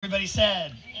everybody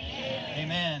said?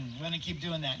 Amen. We're going to keep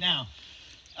doing that. Now,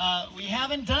 we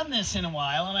haven't done this in a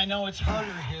while, and I know it's harder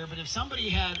here, but if somebody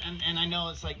had, and I know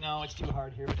it's like, no, it's too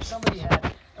hard here, but if somebody had,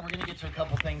 and we're going to get to a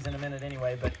couple things in a minute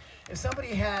anyway, but if somebody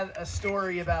had a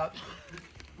story about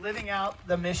living out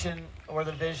the mission or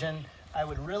the vision, I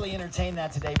would really entertain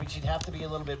that today, but you'd have to be a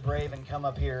little bit brave and come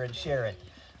up here and share it.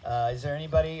 Is there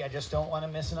anybody? I just don't want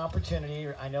to miss an opportunity.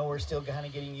 I know we're still kind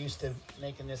of getting used to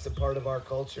making this a part of our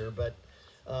culture, but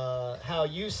how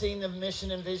you've seen the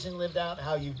mission and vision lived out,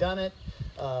 how you've done it,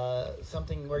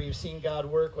 something where you've seen God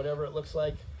work, whatever it looks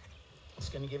like.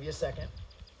 Just going to give you a second.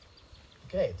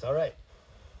 Okay, it's all right.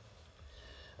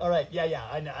 All right,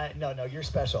 yeah, no, you're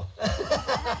special.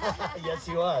 Yes,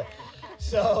 you are.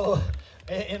 So,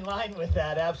 in line with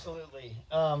that, absolutely.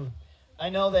 I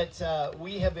know that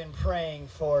we have been praying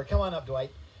for, come on up,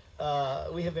 Dwight.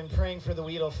 We have been praying for the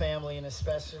Weedle family, and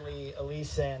especially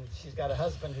Elise, and she's got a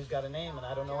husband who's got a name, and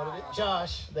I don't know what it is.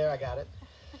 Josh, there, I got it.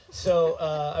 So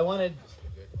I wanted,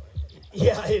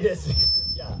 yeah, it is.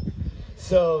 Yeah.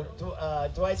 So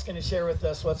Dwight's going to share with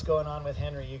us what's going on with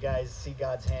Henry. You guys see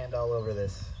God's hand all over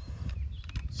this.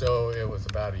 So it was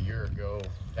about a year ago,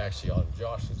 actually on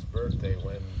Josh's birthday,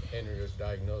 when Henry was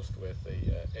diagnosed with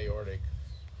a aortic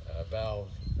valve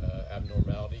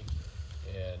abnormality,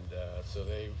 and so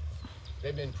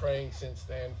they've been praying since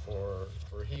then for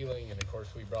healing, and of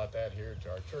course we brought that here to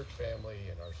our church family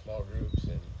and our small groups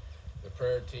and the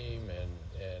prayer team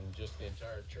and just the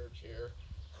entire church here,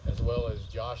 as well as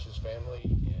Josh's family,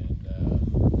 and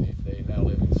they now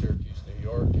live in Syracuse, New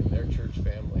York, and their church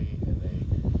family, and they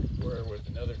were with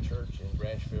another church in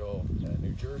Branchville,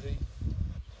 New Jersey.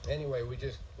 Anyway, we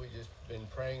just been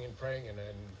praying, and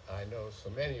I know so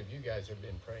many of you guys have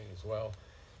been praying as well,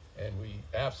 and we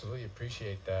absolutely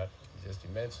appreciate that just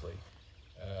immensely.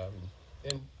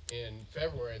 In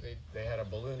February, they had a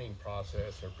ballooning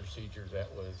process or procedure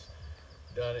that was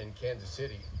done in Kansas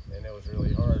City, and it was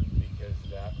really hard because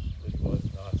that was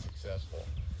not successful.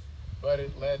 But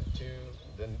it led to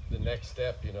the next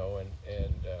step, and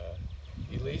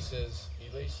Elise's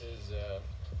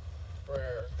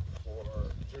prayer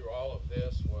through all of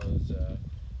this was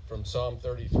from Psalm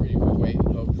 33, we wait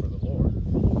and hope for the Lord.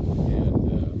 And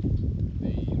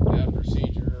that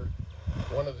procedure,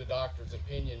 one of the doctor's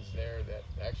opinions there that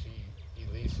actually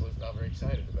Elise was not very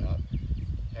excited about,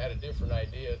 had a different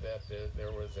idea that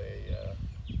there was a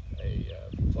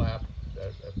flap,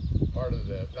 part of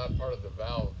the, not part of the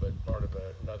valve, but part of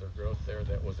another growth there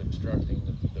that was obstructing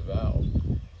the valve.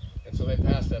 And so they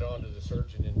passed that on to the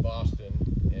surgeon in Boston,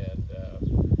 and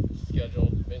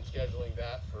been scheduling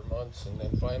that for months, and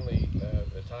then finally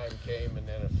the time came, and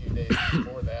then a few days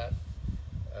before that,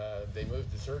 they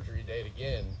moved the surgery date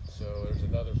again. So there's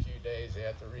another few days. They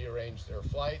had to rearrange their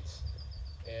flights,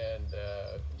 and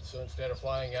so instead of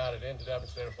flying out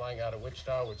of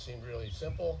Wichita, which seemed really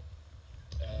simple,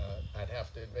 I'd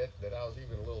have to admit that I was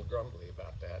even a little grumbly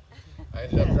about that. I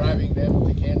ended up driving them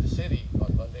to Kansas City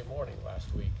on Monday morning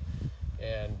last week.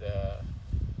 And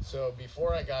so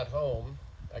before I got home,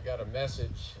 I got a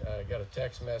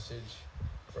text message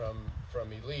from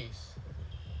Elise.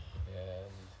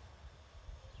 And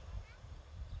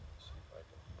let's see if I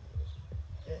can do this.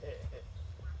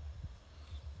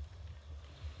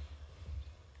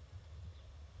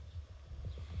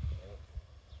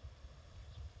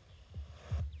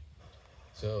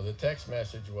 So the text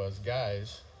message was,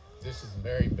 guys, this is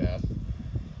Mary Beth.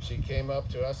 She came up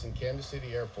to us in Kansas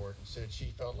City Airport and said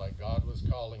she felt like God was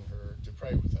calling her to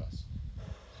pray with us.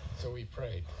 So we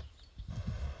prayed.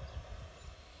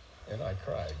 And I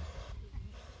cried.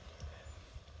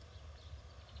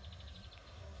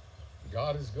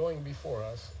 God is going before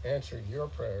us, answering your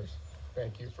prayers.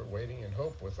 Thank you for waiting in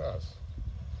hope with us.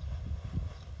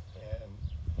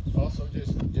 And also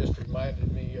just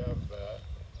reminded me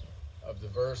of the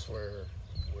verse where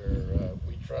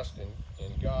we trust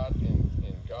in God and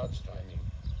in God's timing.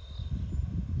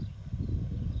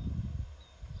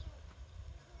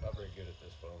 Not very good at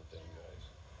this phone thing, guys.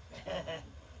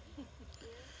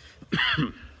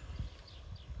 All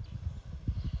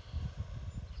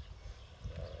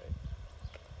right.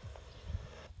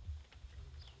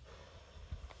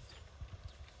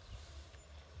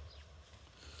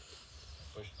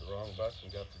 Pushed the wrong button,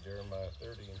 got to Jeremiah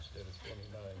 30 instead of 29.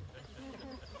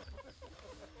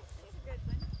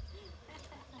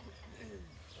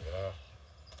 Yeah.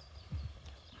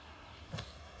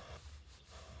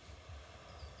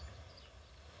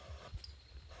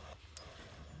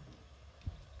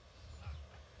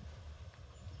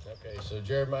 Okay, so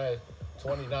Jeremiah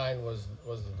 29 was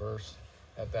the verse.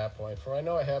 at that point. For I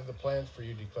know I have the plans for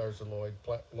you, declares the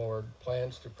Lord,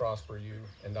 plans to prosper you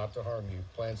and not to harm you,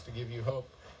 plans to give you hope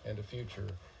and a future.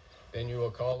 Then you will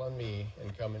call on me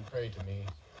and come and pray to me,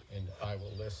 and I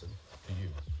will listen to you.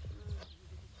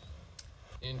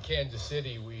 In Kansas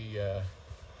City, we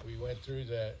went through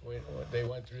they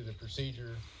went through the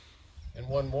procedure, and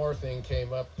one more thing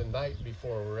came up the night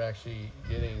before. We're actually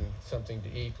getting something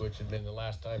to eat, which had been the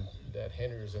last time that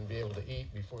Henry was going to be able to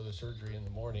eat before the surgery in the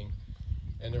morning.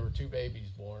 And there were 2 babies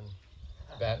born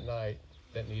that night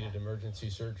that needed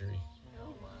emergency surgery.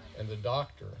 And the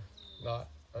doctor, not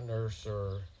a nurse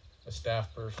or a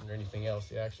staff person or anything else,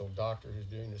 the actual doctor who's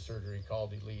doing the surgery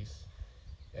called Elise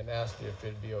and asked if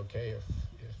it'd be okay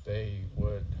if they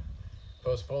would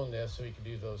postpone this so he could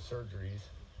do those surgeries.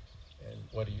 And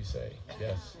what do you say?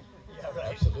 Yes, Yeah,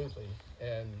 right. absolutely.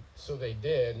 And so they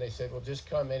did, and they said, well, just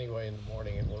come anyway in the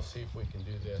morning and we'll see if we can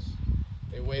do this.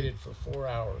 They waited for 4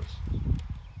 hours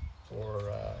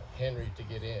for Henry to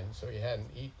get in, so he hadn't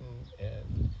eaten,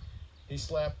 and he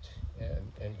slept,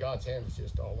 and God's hand was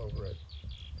just all over it.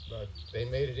 But they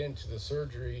made it into the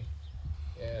surgery,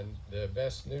 and the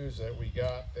best news that we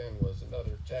got then was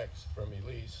another text from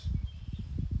Elise.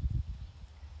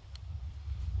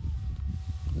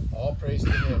 All praise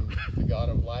to him, the God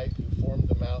of light, who formed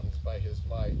the mountains by his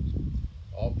might.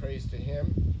 All praise to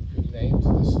him who named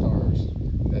the stars,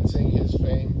 that sing his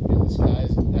fame in the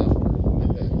skies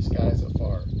skies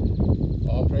afar.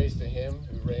 All praise to him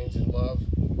who reigns in love,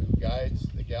 who guides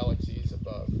the galaxies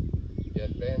above,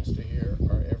 yet bends to hear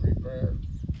our every prayer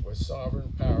with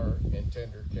sovereign power and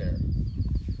tender care.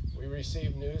 We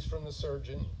received news from the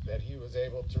surgeon that he was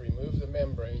able to remove the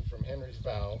membrane from Henry's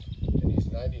valve, and he's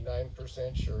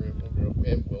 99% sure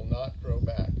it will not grow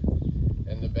back.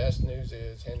 And the best news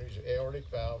is Henry's aortic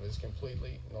valve is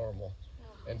completely normal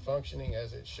and functioning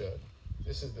as it should.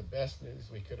 This is the best news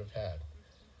we could have had.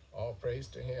 All praise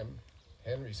to him.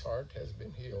 Henry's heart has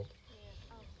been healed.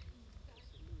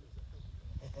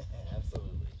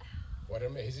 Absolutely. What an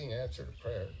amazing answer to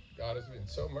prayer. God has been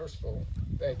so merciful.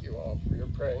 Thank you all for your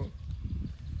praying,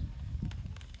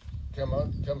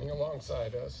 coming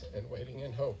alongside us and waiting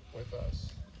in hope with us.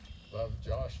 Love,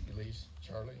 Josh, Elise,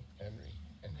 Charlie, Henry,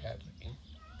 and Hadley.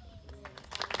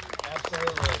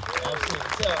 Absolutely.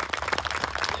 Absolutely. So,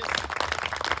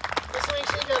 just make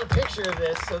sure you got a picture of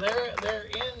this. So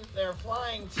they're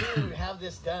flying to have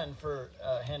this done for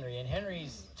Henry, and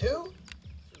Henry's 2.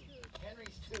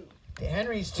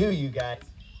 Henry's 2, you guys,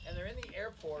 and they're in the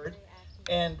airport,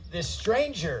 and this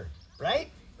stranger, right?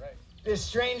 Right. This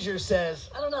stranger says,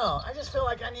 I don't know, I just feel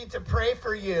like I need to pray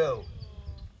for you.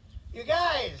 You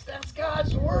guys, that's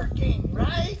God's working,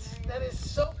 right? That is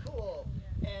so cool.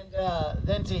 And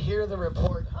then to hear the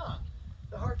report,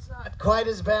 the heart's not quite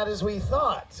as bad as we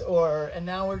thought, and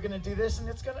now we're going to do this, and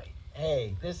it's going to,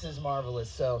 hey, this is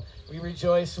marvelous. So we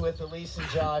rejoice with Elise and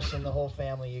Josh and the whole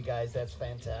family, you guys. That's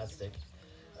fantastic.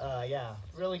 Yeah,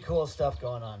 really cool stuff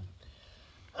going on.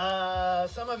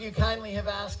 Some of you kindly have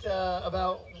asked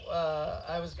about,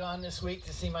 I was gone this week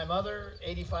to see my mother,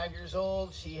 85 years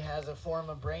old. She has a form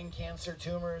of brain cancer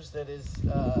tumors that is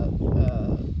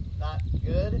not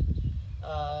good.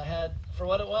 For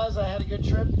what it was, I had a good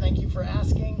trip. Thank you for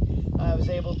asking. I was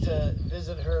able to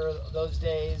visit her those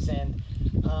days, and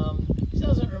she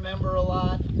doesn't remember a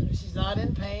lot. She's not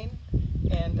in pain.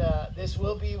 And this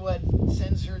will be what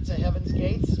sends her to heaven's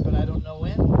gates, but I don't know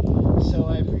when. So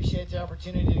I appreciate the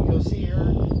opportunity to go see her,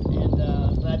 and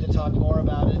I'm glad to talk more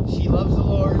about it. She loves the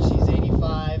Lord. She's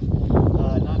 85.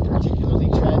 Not particularly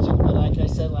tragic, but like I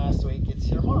said last week, it's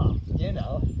your mom, you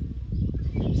know.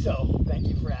 So thank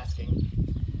you for asking.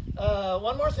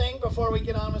 One more thing before we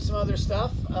get on with some other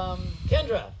stuff.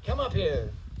 Kendra, come up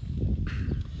here.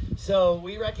 So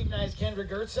we recognize Kendra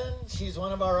Gertson. She's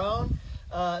one of our own.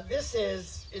 This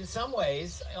is, in some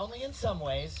ways, only in some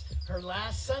ways, her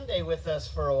last Sunday with us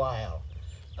for a while.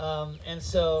 And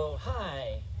so,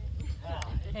 hi.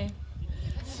 Hey.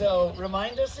 So,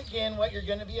 remind us again what you're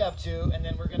going to be up to, and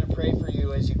then we're going to pray for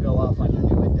you as you go off on your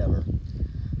new endeavor.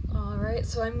 All right,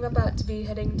 so I'm about to be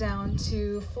heading down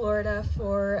to Florida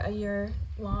for a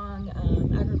year-long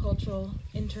agricultural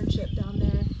internship down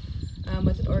there.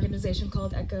 With an organization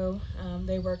called ECHO.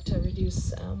 They work to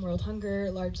reduce world hunger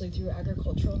largely through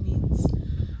agricultural means.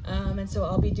 And so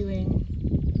I'll be doing,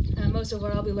 most of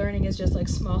what I'll be learning is just like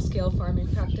small-scale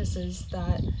farming practices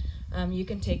that you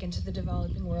can take into the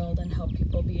developing world and help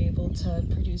people be able to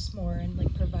produce more and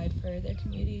like provide for their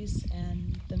communities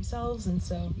and themselves. And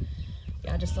so,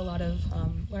 yeah, just a lot of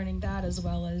learning that, as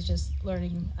well as just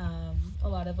learning a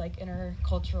lot of like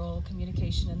intercultural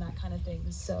communication and that kind of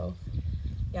things. So,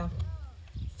 yeah.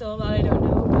 Still a lot I don't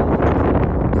know,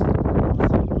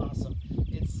 but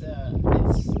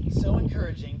it's so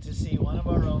encouraging to see one of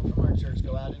our own from our church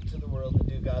go out into the world and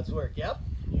do God's work. Yep?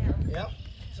 Yeah. Yep.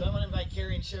 So I'm going to invite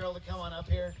Carrie and Cheryl to come on up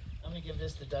here. I'm going to give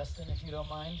this to Dustin, if you don't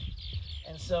mind.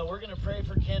 And so we're going to pray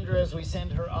for Kendra as we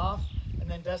send her off. And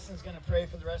then Dustin's going to pray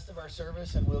for the rest of our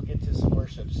service, and we'll get to some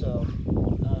worship. So,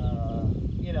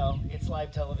 it's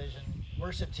live television.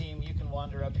 Worship team, you can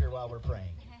wander up here while we're praying.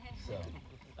 So,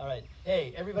 all right.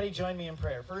 Hey, everybody join me in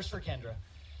prayer. First for Kendra.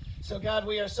 So, God,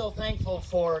 we are so thankful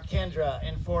for Kendra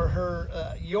and for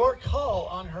her, your call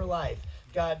on her life.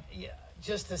 God,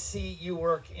 just to see you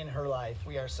work in her life,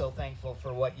 we are so thankful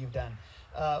for what you've done.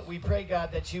 We pray,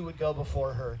 God, that you would go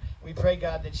before her. We pray,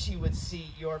 God, that she would see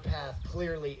your path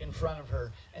clearly in front of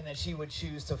her and that she would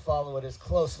choose to follow it as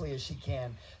closely as she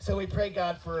can. So we pray,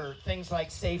 God, for things like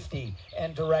safety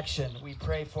and direction. We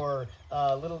pray for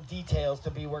little details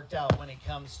to be worked out when it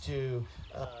comes to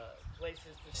places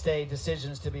to stay,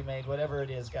 decisions to be made, whatever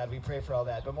it is, God. We pray for all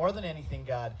that. But more than anything,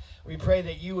 God, we pray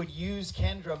that you would use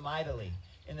Kendra mightily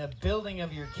in the building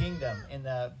of your kingdom, in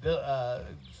the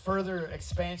further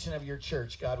expansion of your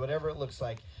church, God, whatever it looks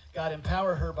like. God,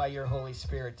 empower her by your Holy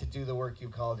Spirit to do the work you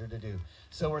called her to do.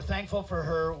 So we're thankful for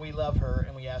her, we love her,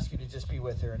 and we ask you to just be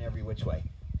with her in every which way.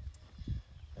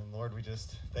 And Lord, we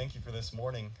just thank you for this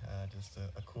morning, just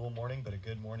a cool morning, but a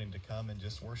good morning to come and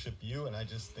just worship you. And I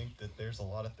just think that there's a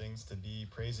lot of things to be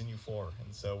praising you for.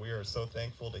 And so we are so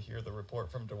thankful to hear the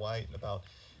report from Dwight about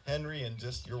Henry and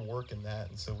just your work in that.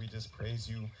 And so we just praise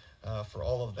you for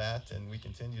all of that, and we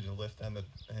continue to lift them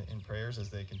in prayers as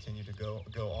they continue to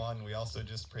go on. We also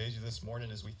just praise you this morning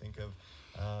as we think of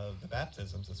the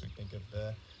baptisms, as we think of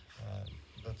the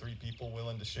 3 people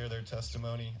willing to share their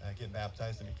testimony, get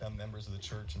baptized and become members of the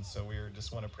church. And so we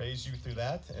just want to praise you through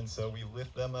that. And so we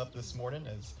lift them up this morning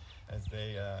as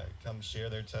they come share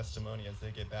their testimony, as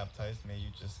they get baptized. May you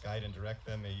just guide and direct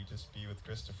them. May you just be with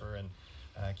Christopher and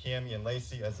Cami and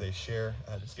Lacey as they share.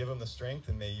 Just give them the strength,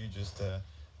 and may you just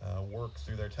work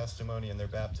through their testimony and their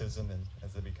baptism, and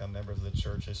as they become members of the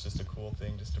church. It's just a cool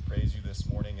thing just to praise you this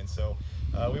morning. And so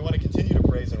we want to continue to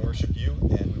praise and worship you,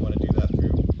 and we want to do that through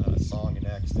song and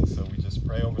next. And so we just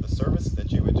pray over the service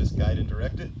that you would just guide and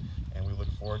direct it, and we look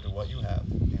forward to what you have.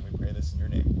 And we pray this in your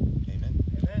name. Amen.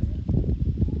 Amen.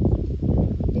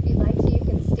 If you'd like to, you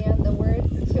can stand. The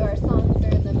words to our songs are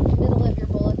in the middle of your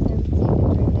bulletin, so you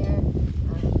can turn there and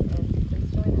please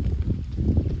join us.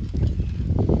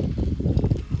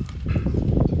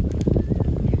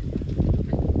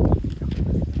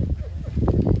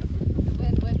 The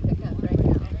wind would pick up right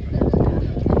now.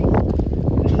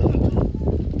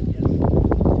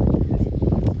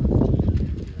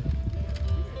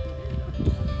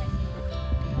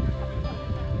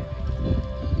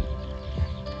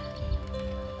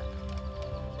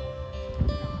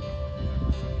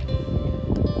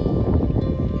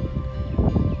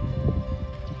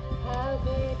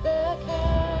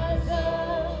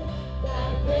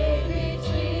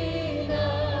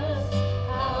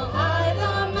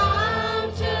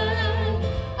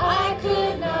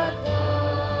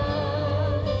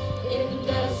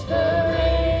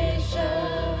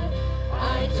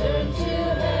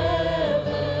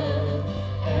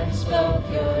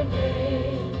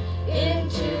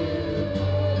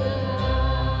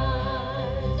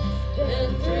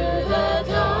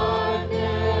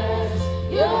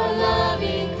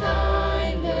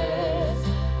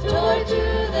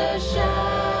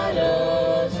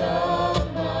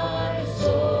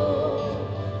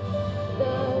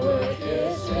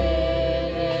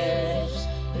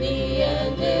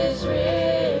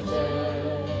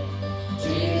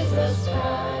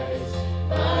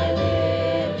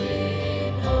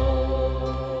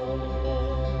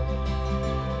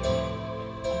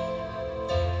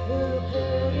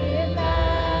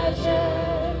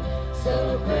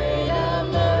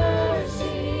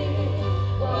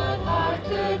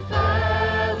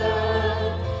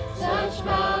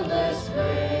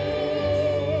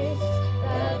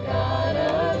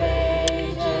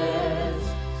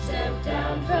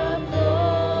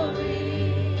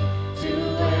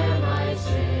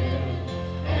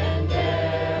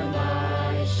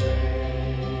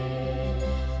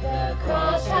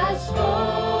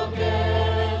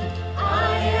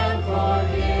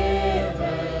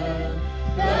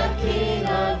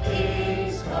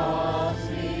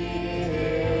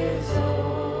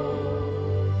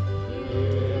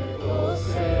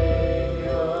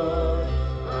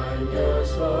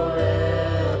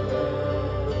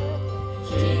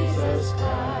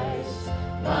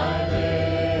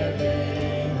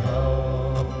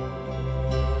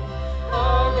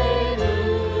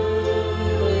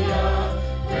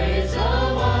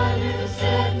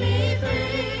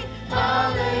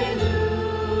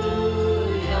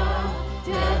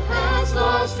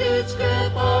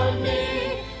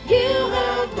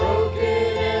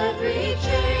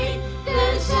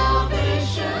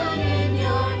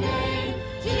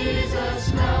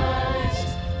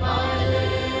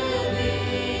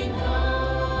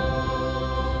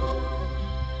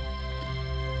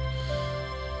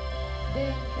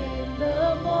 Then came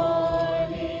the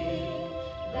morning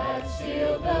that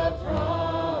sealed the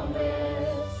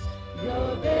promise.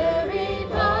 Your very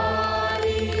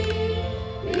body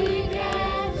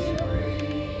began to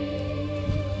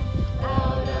breathe.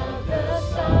 Out of the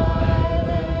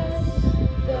silence,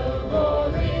 the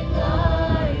roaring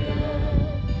lion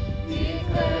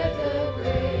declared the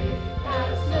grave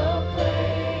has no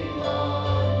claim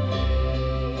on me.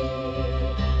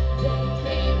 Then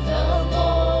came the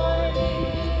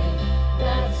morning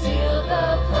that sealed the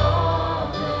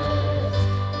promise.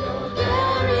 Your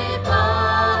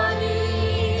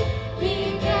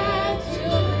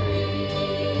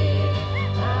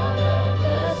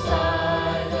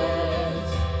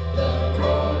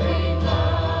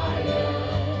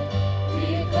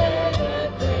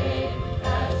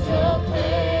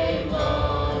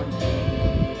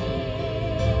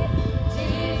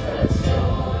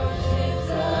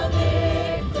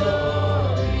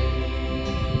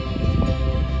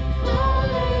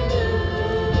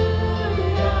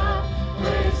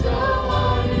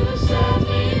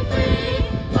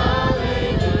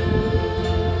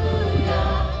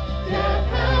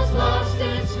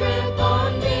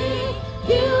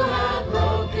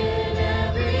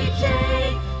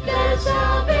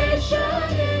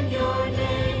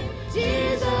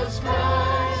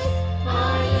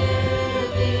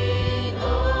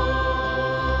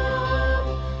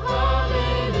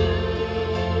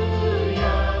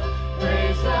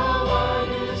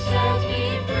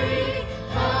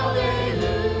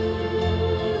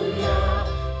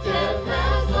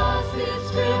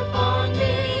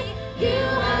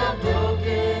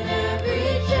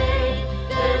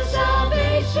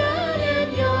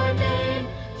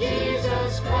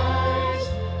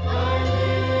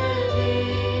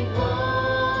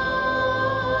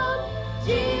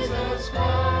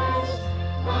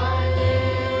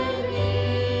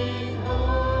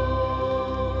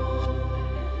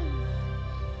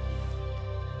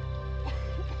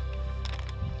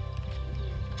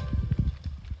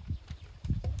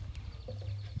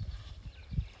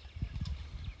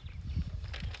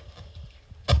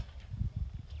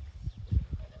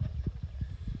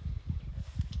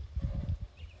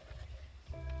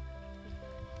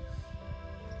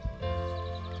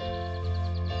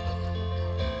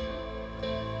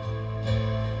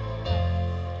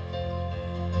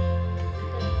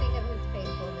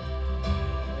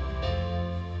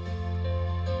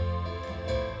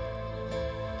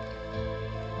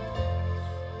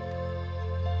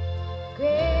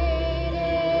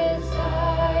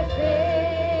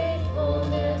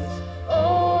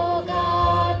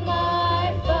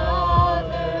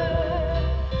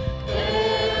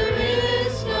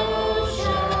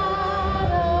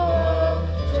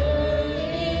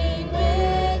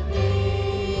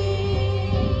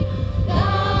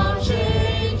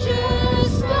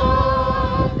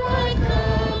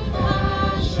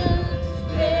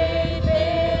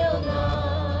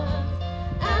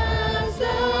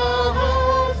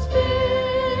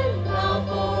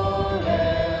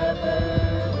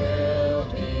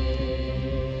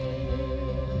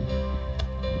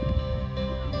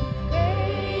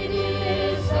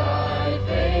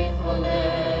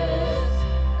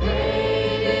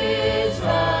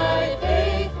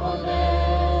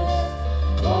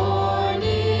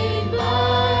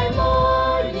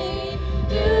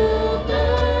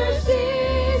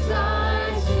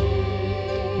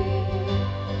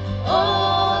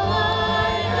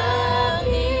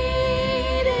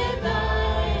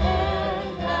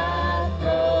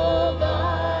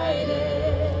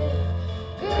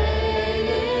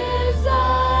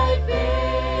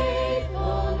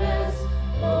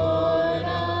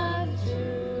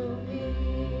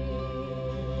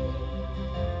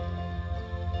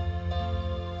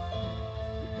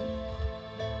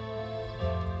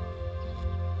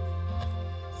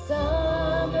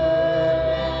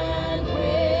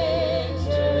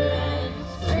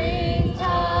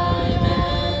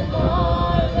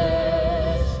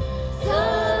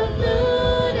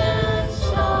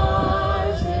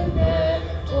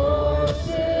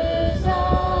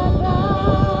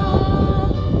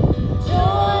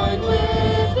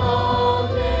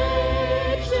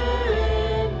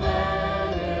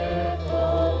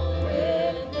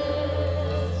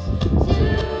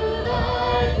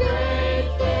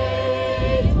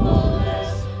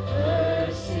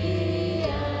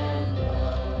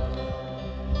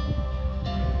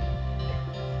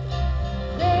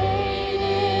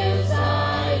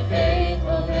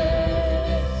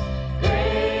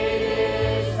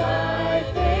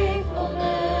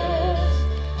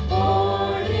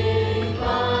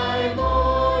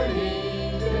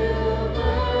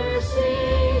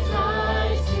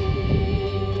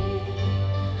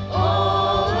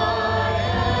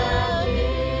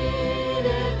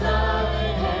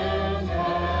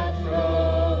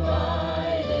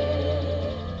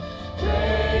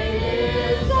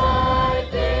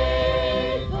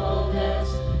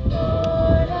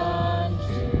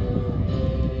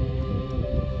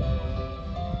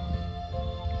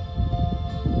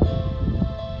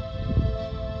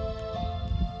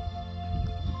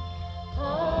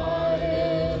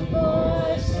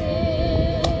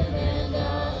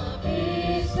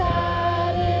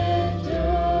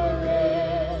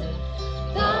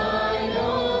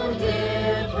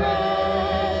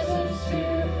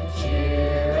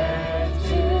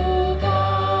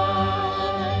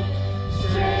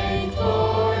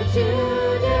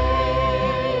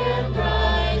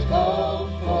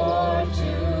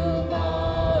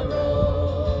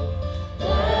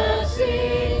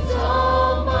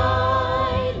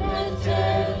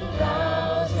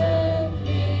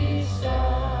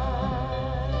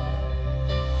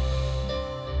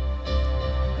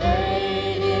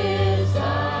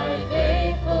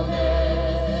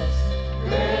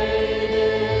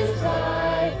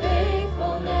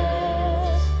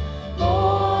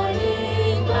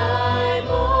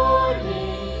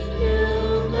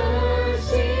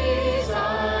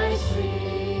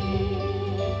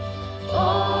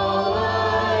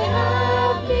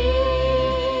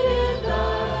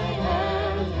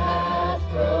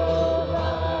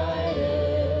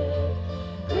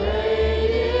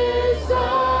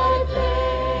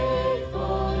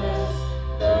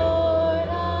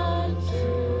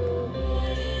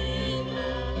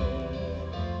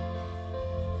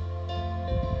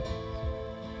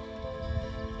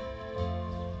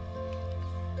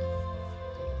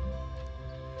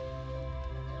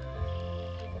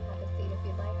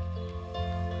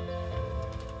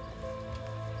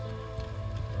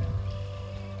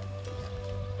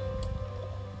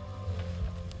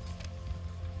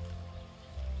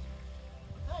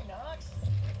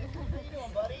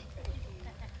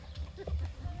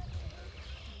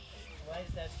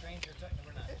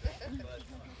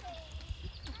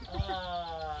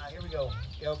go.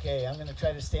 Okay, I'm going to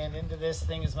try to stand into this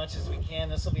thing as much as we can.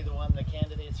 This will be the one the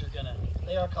candidates are going to,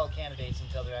 they are called candidates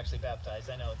until they're actually baptized.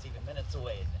 I know it's even minutes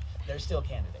away. They're still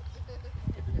candidates.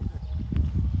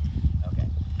 Okay.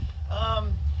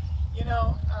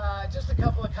 Just a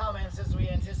couple of comments as we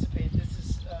anticipate. This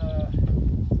is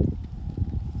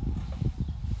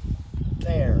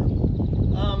there.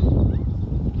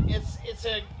 It's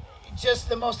just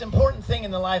the most important thing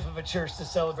in the life of a church to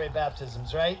celebrate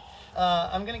baptisms, right?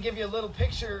 I'm going to give you a little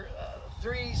picture,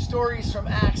 3 stories from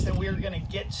Acts that we're going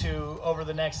to get to over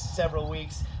the next several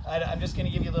weeks. I'm just going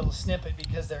to give you a little snippet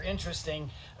because they're interesting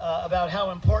about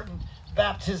how important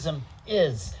baptism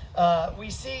is. We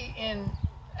see in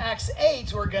Acts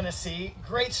 8, we're going to see,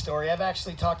 great story. I've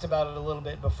actually talked about it a little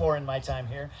bit before in my time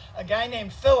here. A guy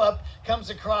named Philip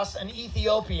comes across an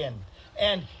Ethiopian,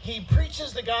 and he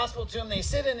preaches the gospel to him. They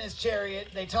sit in his chariot,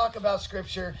 they talk about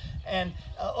scripture, and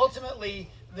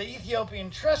ultimately the Ethiopian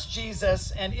trusts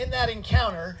Jesus, and in that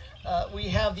encounter, we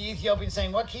have the Ethiopian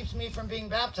saying, "What keeps me from being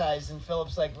baptized?" And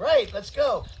Philip's like, "Right, let's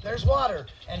go. There's water."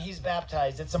 And he's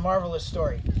baptized. It's a marvelous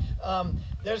story.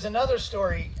 There's another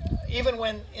story, even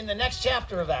when in the next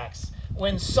chapter of Acts,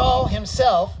 when Saul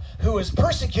himself, who was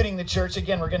persecuting the church,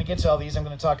 again, we're going to get to all these, I'm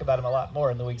going to talk about him a lot more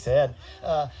in the weeks ahead.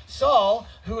 Saul,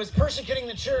 who was persecuting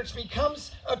the church, becomes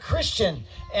a Christian,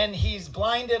 and he's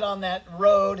blinded on that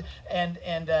road, and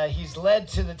he's led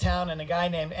to the town, and a guy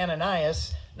named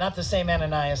Ananias, not the same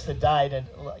Ananias that died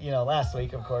last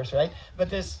week, of course, right?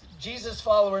 But this Jesus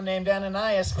follower named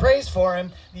Ananias prays for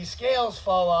him. These scales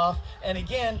fall off. And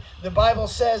again, the Bible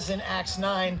says in Acts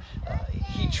 9,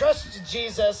 he trusted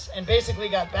Jesus and basically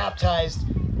got baptized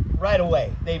right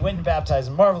away. They went and baptized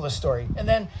him. Marvelous story. And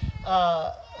then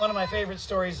one of my favorite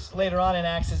stories later on in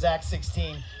Acts is Acts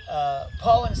 16.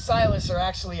 Paul and Silas are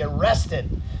actually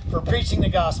arrested for preaching the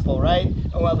gospel, right?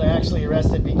 Well, they're actually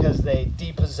arrested because they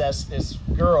depossessed this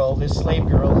girl, this slave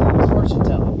girl who was fortune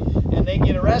telling. And they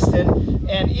get arrested,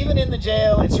 and even in the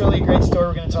jail, it's really a great story.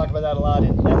 We're going to talk about that a lot,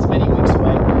 and that's many weeks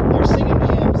away. They're singing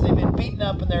hymns. They've been beaten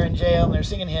up, and they're in jail, and they're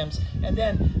singing hymns. And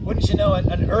then, wouldn't you know it,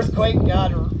 an earthquake,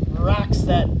 God rocks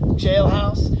that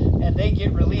jailhouse, and they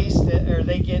get released, or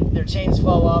their chains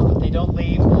fall off, but they don't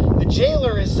leave. The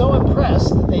jailer is so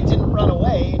impressed that they didn't run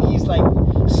away, and he's like,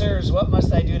 "Sirs, what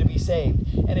must I do to be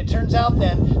saved?" And it turns out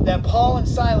then that Paul and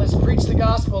Silas preach the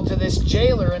gospel to this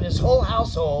jailer and his whole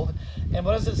household. And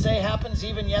what does it say happens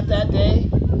even yet that day?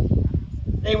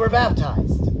 They were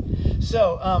baptized.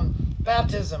 So,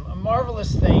 baptism, a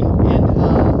marvelous thing, and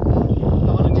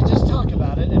I wanted to just talk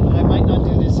about it, and I might not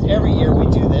do this every year we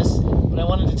do this, but I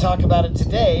wanted to talk about it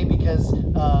today because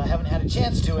I haven't had a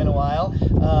chance to in a while.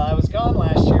 I was gone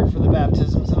last year for the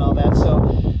baptisms and all that, so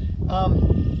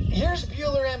here's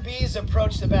Buhler MB's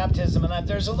approach to baptism, and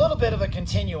there's a little bit of a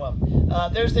continuum.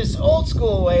 There's this old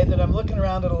school way that I'm looking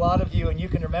around at a lot of you, and you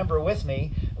can remember with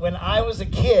me, when I was a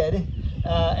kid,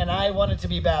 and I wanted to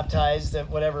be baptized at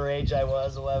whatever age I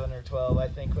was, 11 or 12, I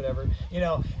think, whatever.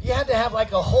 You had to have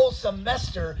like a whole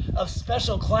semester of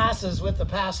special classes with the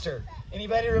pastor.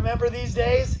 Anybody remember these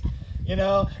days?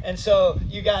 And so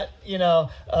you got, you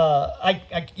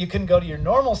couldn't go to your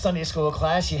normal Sunday school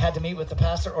class. You had to meet with the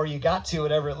pastor, or you got to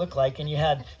whatever it looked like. And you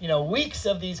had, weeks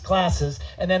of these classes.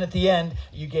 And then at the end,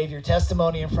 you gave your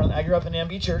testimony in front. I grew up in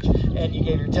MB Church, and you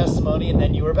gave your testimony, and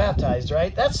then you were baptized,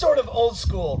 right? That's sort of old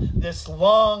school, this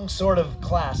long sort of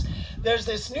class. There's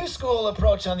this new school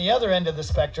approach on the other end of the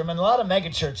spectrum, and a lot of mega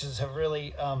churches have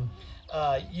really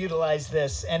utilized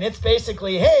this. And it's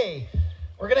basically, hey,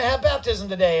 we're going to have baptism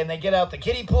today, and they get out the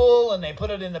kiddie pool, and they put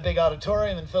it in the big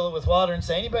auditorium and fill it with water and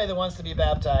say, anybody that wants to be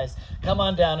baptized, come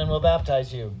on down and we'll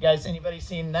baptize you. Guys, anybody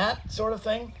seen that sort of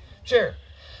thing? Sure.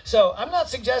 So I'm not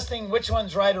suggesting which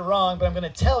one's right or wrong, but I'm going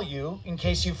to tell you, in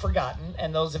case you've forgotten,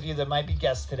 and those of you that might be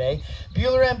guests today,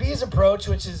 Buhler MB's approach,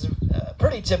 which is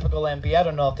pretty typical MB. I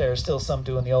don't know if there are still some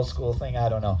doing the old school thing. I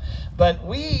don't know. But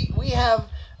we have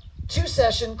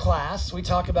 2-session class. We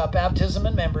talk about baptism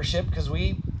and membership because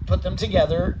we put them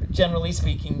together, generally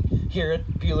speaking, here at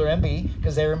Buhler MB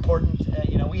because they're important.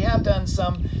 We have done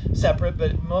some separate,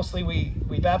 but mostly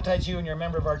we baptize you and you're a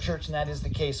member of our church, and that is the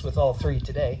case with all 3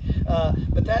 today.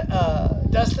 But that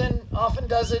Dustin often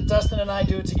does it. Dustin and I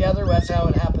do it together. That's how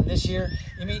it happened this year.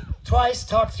 You meet twice,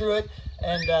 talk through it,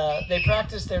 and they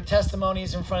practice their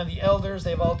testimonies in front of the elders.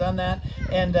 They've all done that,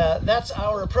 and that's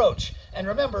our approach. And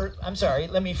remember,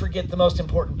 let me forget the most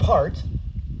important part.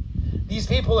 These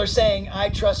people are saying, I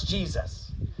trust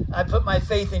Jesus. I put my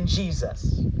faith in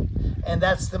Jesus. And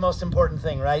that's the most important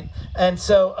thing, right? And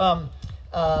so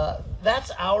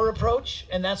that's our approach,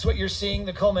 and that's what you're seeing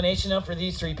the culmination of for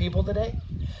these 3 people today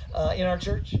in our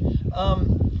church.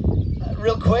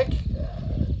 Real quick,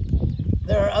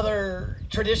 There are other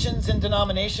traditions and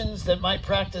denominations that might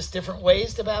practice different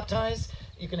ways to baptize.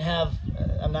 You can have,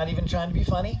 I'm not even trying to be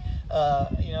funny,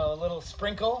 a little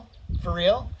sprinkle for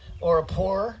real, or a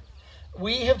pour.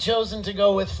 We have chosen to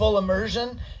go with full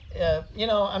immersion.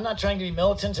 I'm not trying to be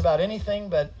militant about anything,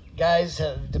 but guys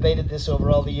have debated this over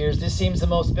all the years. This seems the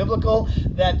most biblical.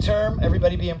 That term,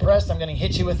 everybody be impressed. I'm going to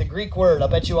hit you with a Greek word. I'll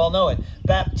bet you all know it.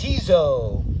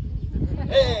 Baptizo.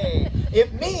 Hey,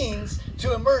 it means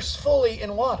to immerse fully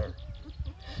in water.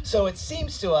 So it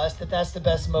seems to us that that's the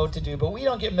best mode to do, but we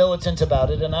don't get militant about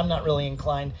it, and I'm not really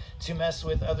inclined to mess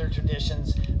with other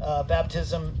traditions.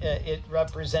 Baptism, it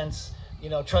represents,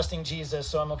 trusting Jesus,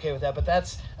 so I'm okay with that. But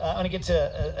that's, I'm going to get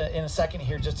to, in a second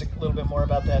here, just a little bit more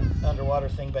about that underwater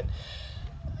thing. But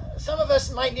some of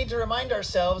us might need to remind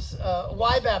ourselves,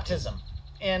 why baptism?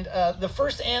 And the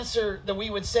first answer that we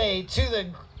would say to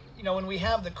the, when we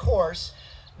have the course,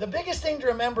 the biggest thing to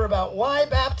remember about why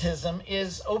baptism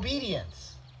is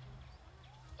obedience.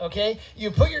 Okay? You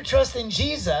put your trust in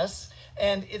Jesus,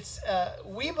 and it's,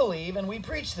 we believe, and we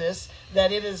preach this,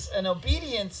 that it is an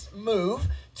obedience move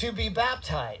to be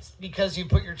baptized because you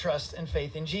put your trust and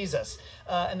faith in Jesus.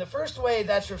 And the first way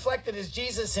that's reflected is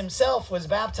Jesus himself was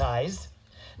baptized.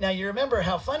 Now, you remember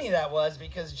how funny that was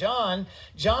because John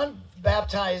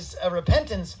baptized a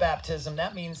repentance baptism.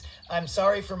 That means I'm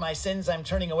sorry for my sins. I'm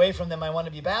turning away from them. I want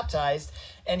to be baptized.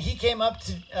 And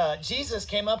Jesus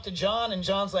came up to John, and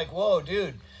John's like, whoa,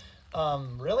 dude,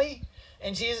 really?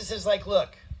 And Jesus is like,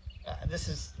 look, this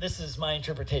is my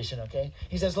interpretation, okay?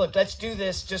 He says, look, let's do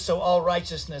this just so all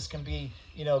righteousness can be,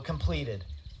 completed.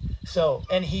 So,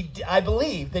 and I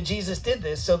believe that Jesus did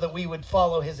this so that we would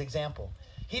follow his example.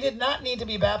 He did not need to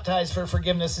be baptized for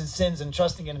forgiveness of sins and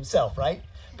trusting in himself, right?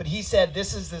 But he said,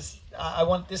 this is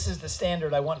the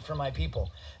standard I want for my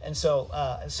people. And so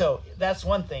that's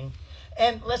one thing.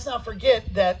 And let's not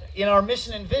forget that in our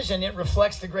mission and vision, it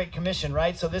reflects the Great Commission,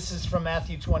 right? So this is from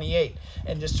Matthew 28.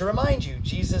 And just to remind you,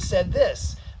 Jesus said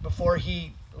this before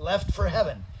he left for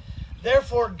heaven.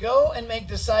 Therefore, go and make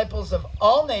disciples of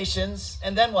all nations.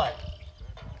 And then what?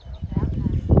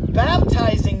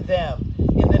 Baptizing them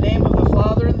in the name of the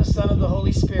Father and the Son and the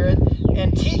Holy Spirit,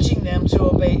 and teaching them to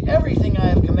obey everything I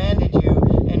have commanded you.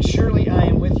 And surely I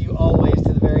am with you always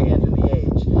to the very end of the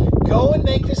age. Go and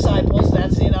make disciples.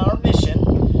 That's in our mission.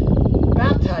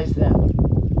 Baptize them.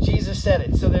 Jesus said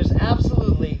it. So there's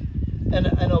absolutely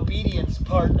an obedience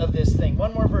part of this thing.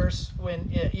 One more verse,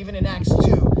 even in Acts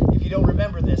 2, if you don't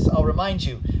remember this, I'll remind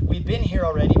you. We've been here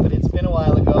already, but it's been a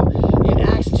while ago. In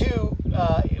Acts 2,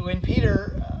 when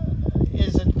Peter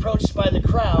is approached by the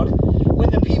crowd, when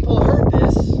the people heard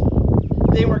this,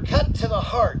 they were cut to the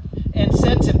heart and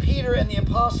said to Peter and the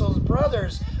apostles,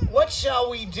 brothers, what shall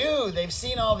we do? They've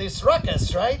seen all this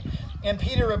ruckus, right? And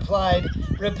Peter replied,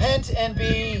 repent and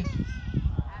be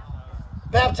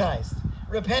baptized.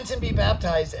 Repent and be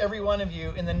baptized, every one of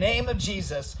you, in the name of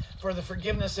Jesus for the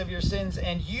forgiveness of your sins,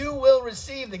 and you will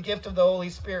receive the gift of the Holy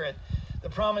Spirit. The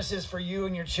promise is for you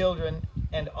and your children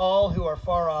and all who are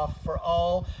far off, for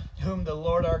all whom the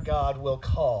Lord our God will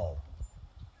call.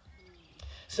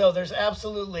 So there's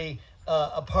absolutely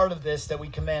a part of this that we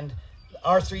commend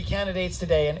our three candidates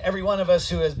today and every one of us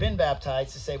who has been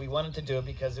baptized to say we wanted to do it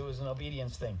because it was an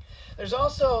obedience thing. There's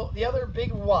also the other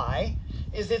big why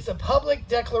is it's a public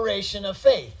declaration of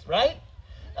faith, right?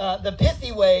 The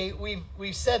pithy way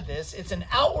we've said this, it's an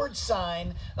outward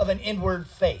sign of an inward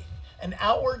faith. An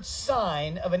outward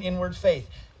sign of an inward faith.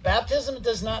 Baptism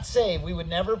does not save. We would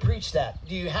never preach that.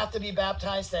 Do you have to be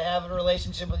baptized to have a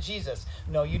relationship with Jesus?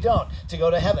 No, you don't. To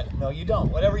go to heaven? No, you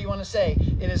don't. Whatever you want to say,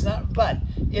 it is not. But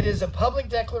it is a public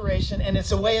declaration, and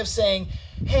it's a way of saying,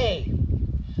 hey,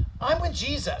 I'm with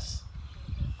Jesus.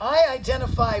 I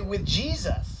identify with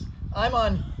Jesus. I'm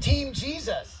on Team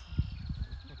Jesus.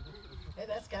 Hey,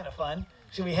 that's kind of fun.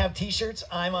 Should we have T-shirts?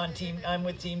 I'm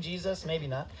with Team Jesus. Maybe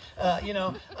not.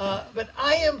 But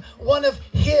I am one of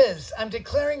His. I'm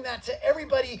declaring that to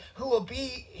everybody who will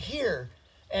be here.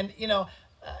 And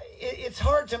it's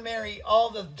hard to marry all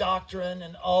the doctrine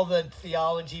and all the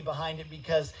theology behind it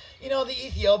because the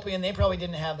Ethiopian, they probably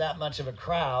didn't have that much of a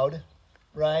crowd,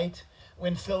 right?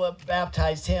 When Philip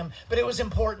baptized him, but it was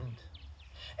important.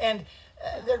 And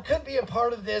there could be a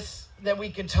part of this that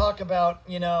we could talk about,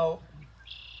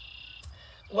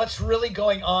 what's really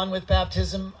going on with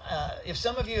baptism. If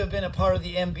some of you have been a part of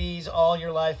the MBs all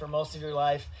your life or most of your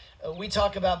life, we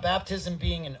talk about baptism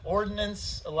being an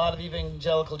ordinance. A lot of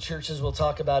evangelical churches will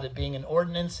talk about it being an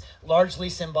ordinance, largely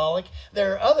symbolic.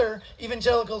 There are other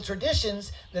evangelical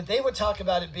traditions that they would talk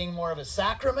about it being more of a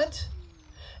sacrament.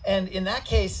 And in that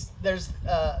case, there's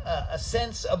a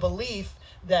sense, a belief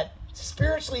that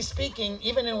Spiritually speaking,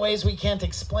 even in ways we can't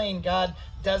explain, God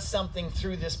does something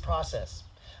through this process.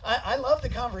 I love the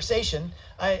conversation.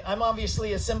 I'm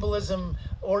obviously a symbolism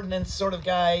ordinance sort of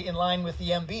guy in line with the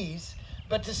MBs,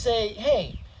 but to say,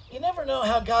 hey, you never know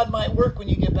how God might work when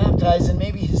you get baptized, and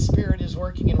maybe his Spirit is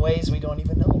working in ways we don't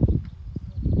even know.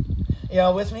 You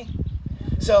all with me?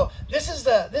 So this is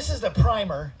the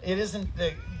primer. It isn't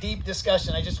the deep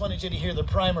discussion. I just wanted you to hear the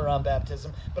primer on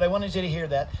baptism, but I wanted you to hear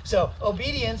that. So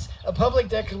obedience, a public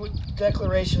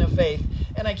declaration of faith,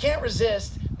 and I can't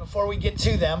resist, before we get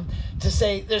to them, to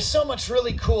say there's so much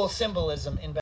really cool symbolism in baptism.